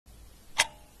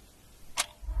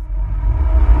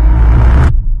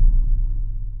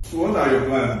So what are your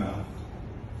plans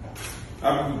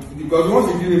now? Because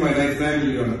once you give me my 99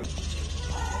 million.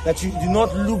 That you do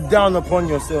not look down upon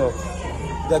yourself.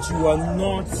 That you are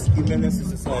not a menace to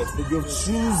society. That you're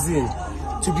choosing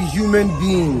to be human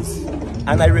beings.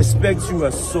 And I respect you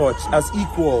as such, as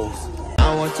equals.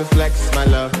 I want to flex my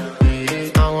love.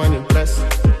 I want to impress.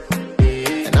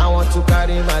 And I want to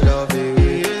carry my love.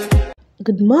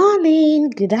 Good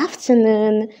morning, good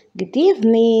afternoon, good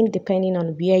evening, depending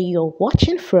on where you're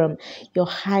watching from. You're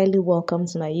highly welcome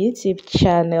to my YouTube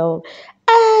channel.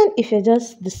 And if you're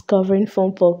just discovering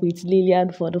Phone Talk with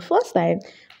Lillian for the first time,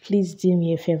 please do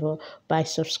me a favor by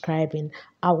subscribing.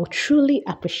 I will truly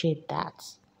appreciate that.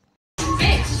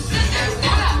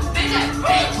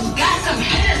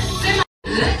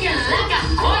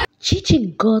 Chichi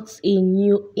got a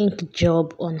new ink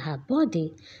job on her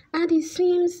body, and it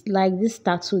seems like this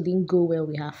tattoo didn't go well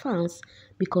with her fans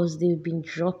because they've been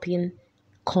dropping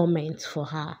comments for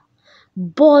her.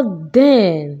 But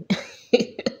then,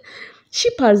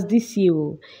 cheap as this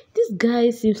year, this guy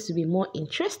seems to be more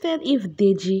interested if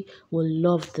Deji will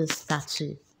love this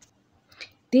tattoo.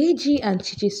 Deji and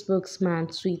Chichi spokesman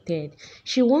tweeted,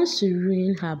 "She wants to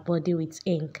ruin her body with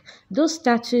ink. Those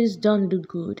tattoos don't look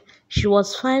good. She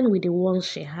was fine with the ones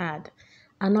she had."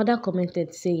 Another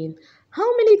commented saying, "How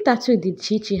many tattoos did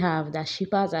Chichi have that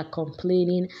shippers are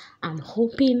complaining and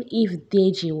hoping if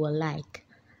Deji will like?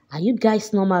 Are you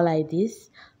guys normal like this?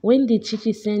 When did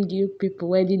Chichi send you people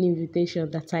wedding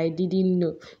invitation that I didn't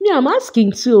know?" Me, I'm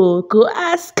asking too. Go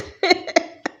ask.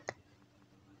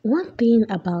 One thing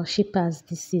about shippers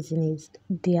this season is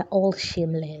they are all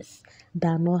shameless. They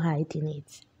are not hiding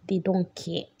it. They don't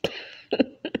care.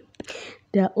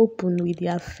 They are open with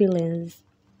their feelings.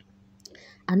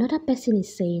 Another person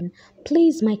is saying,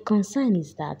 "Please, my concern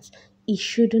is that it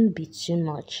shouldn't be too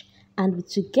much. And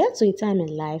to get to a time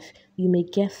in life, you may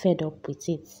get fed up with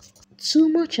it. Too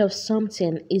much of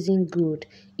something isn't good,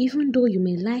 even though you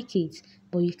may like it,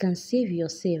 but you can save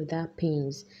yourself that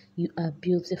pains. You are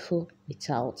beautiful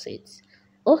without it."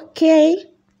 Okay.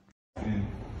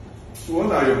 So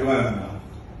what are your plans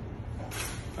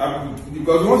now?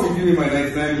 Because once you give me my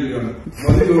 99 million, we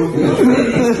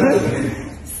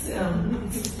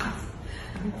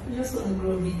just want to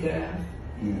grow bigger.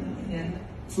 Yeah.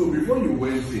 So before you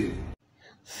went in,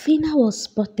 Phyna was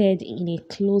spotted in a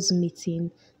close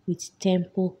meeting with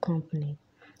Temple Company.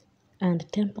 And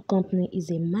Temple Company is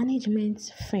a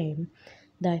management firm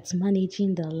that's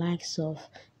managing the likes of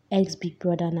ex-Big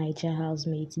Brother Naija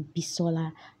housemate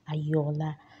Bisola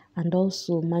Ayola, and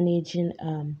also managing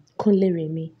Kunle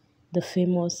Remi, the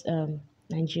famous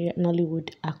Nigerian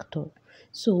Nollywood actor.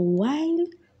 So while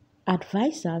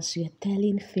advisors were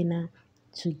telling Phyna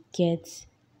to get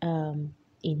a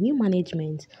new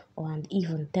management, and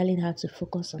even telling her to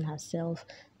focus on herself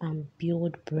and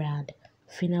build brand,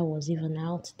 Phyna was even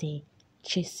out there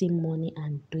chasing money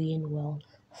and doing well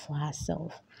for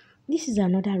herself. This is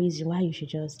another reason why you should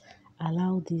just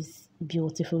allow these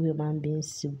beautiful human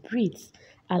beings to breathe.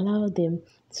 Allow them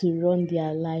to run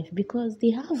their life because they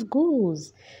have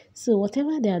goals. So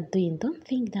whatever they are doing, don't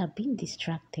think they're being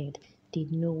distracted. They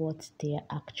know what they are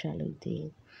actually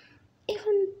doing.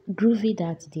 Even Groovy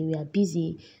that they were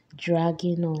busy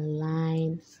dragging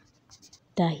online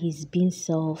that he's being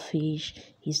selfish,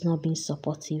 he's not being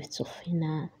supportive to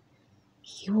Phyna.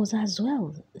 He was as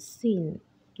well seen,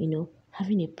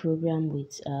 having a program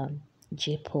with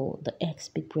J. Paul, the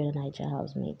ex-Big Brother Naija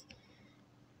housemate.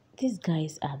 These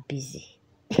guys are busy.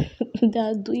 They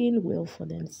are doing well for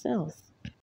themselves.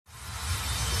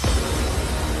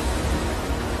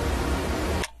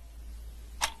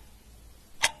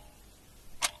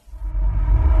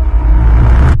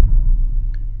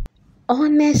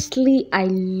 Honestly, I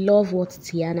love what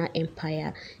Tiana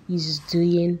Empire is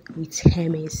doing with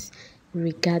Hermes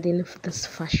regarding this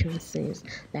fashion sense.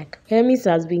 Like, Hermes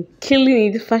has been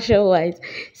killing it fashion-wise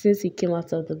since he came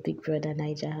out of the Big Brother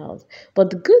Naija house. But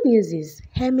the good news is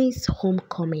Hermes'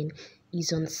 homecoming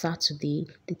is on Saturday,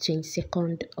 the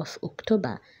 22nd of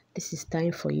October. This is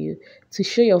time for you to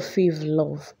show your fave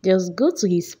love. Just go to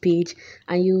his page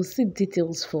and you'll see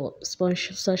details for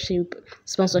sponsorship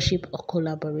or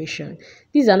collaboration.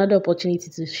 This is another opportunity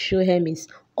to show Hermes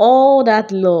all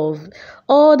that love,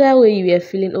 all that way you were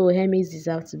feeling, oh, Hermes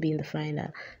deserves to be in the final.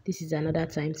 This is another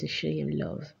time to show him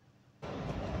love.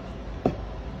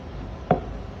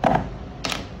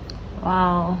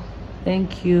 Wow.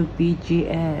 Thank you,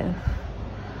 BGF.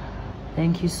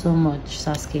 Thank you so much,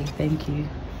 Saskay. Thank you.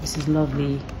 This is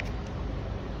lovely.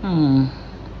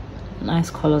 Nice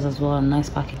colors as well, nice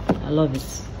package. I love it.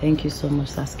 Thank you so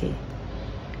much, Saskay.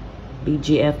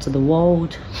 BGF to the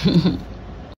world.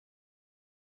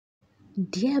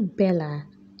 Dear Bella,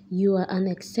 you are an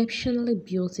exceptionally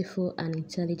beautiful and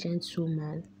intelligent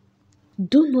woman.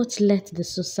 Do not let the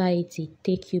society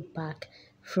take you back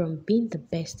from being the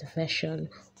best version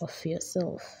of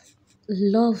yourself.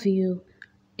 Love you.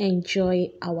 Enjoy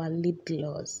our lip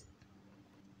gloss.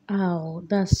 Oh,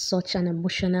 that's such an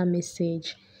emotional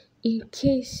message. In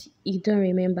case you don't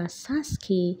remember,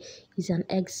 Saskay is an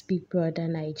ex Big Brother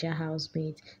Naija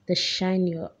housemate, the Shine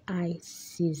Your Eyes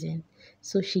season.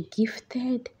 So she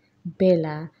gifted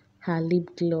Bella her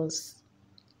lip gloss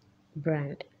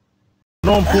brand.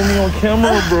 Don't put me on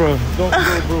camera, bro. Don't,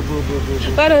 bro.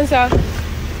 Pardon, sir.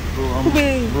 Bro,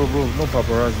 bro, no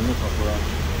paparazzi, no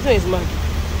paparazzi. So it's mad.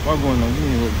 What's going on? Give me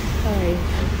a hug. Alright.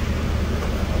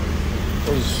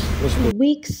 Let's go.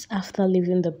 Weeks after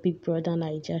leaving the Big Brother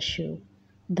Naija show,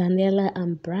 Daniela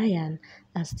and Brian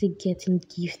are still getting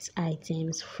gift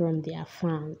items from their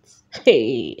fans.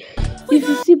 Hey, it's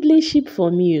a siblingship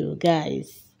for me,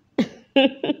 guys.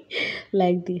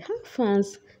 Like they have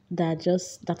fans that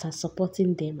are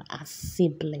supporting them as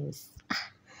siblings.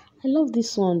 I love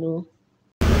this one though.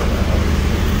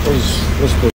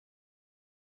 Let's go.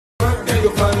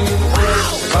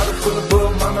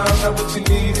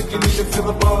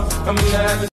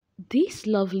 This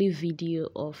lovely video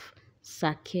of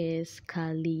Sakes,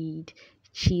 Khalid,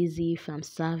 Cheesy from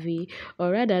Savvy,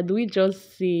 or rather, do we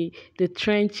just say the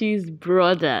Trenches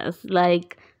brothers?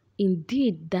 Like,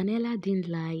 indeed, Daniela didn't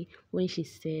lie when she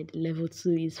said level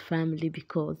 2 is family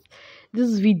because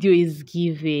this video is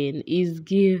giving.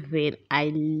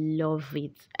 I love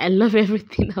it. I love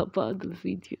everything about the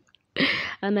video.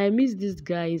 And I miss these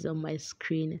guys on my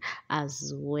screen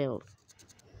as well.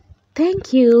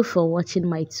 Thank you for watching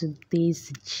my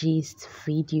today's gist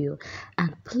video,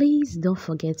 and please don't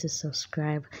forget to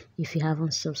subscribe if you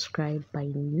haven't subscribed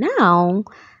by now,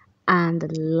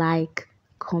 and like,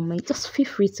 comment, just feel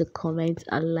free to comment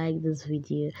and like this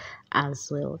video as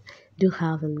well. Do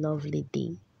have a lovely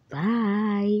day.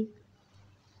 Bye.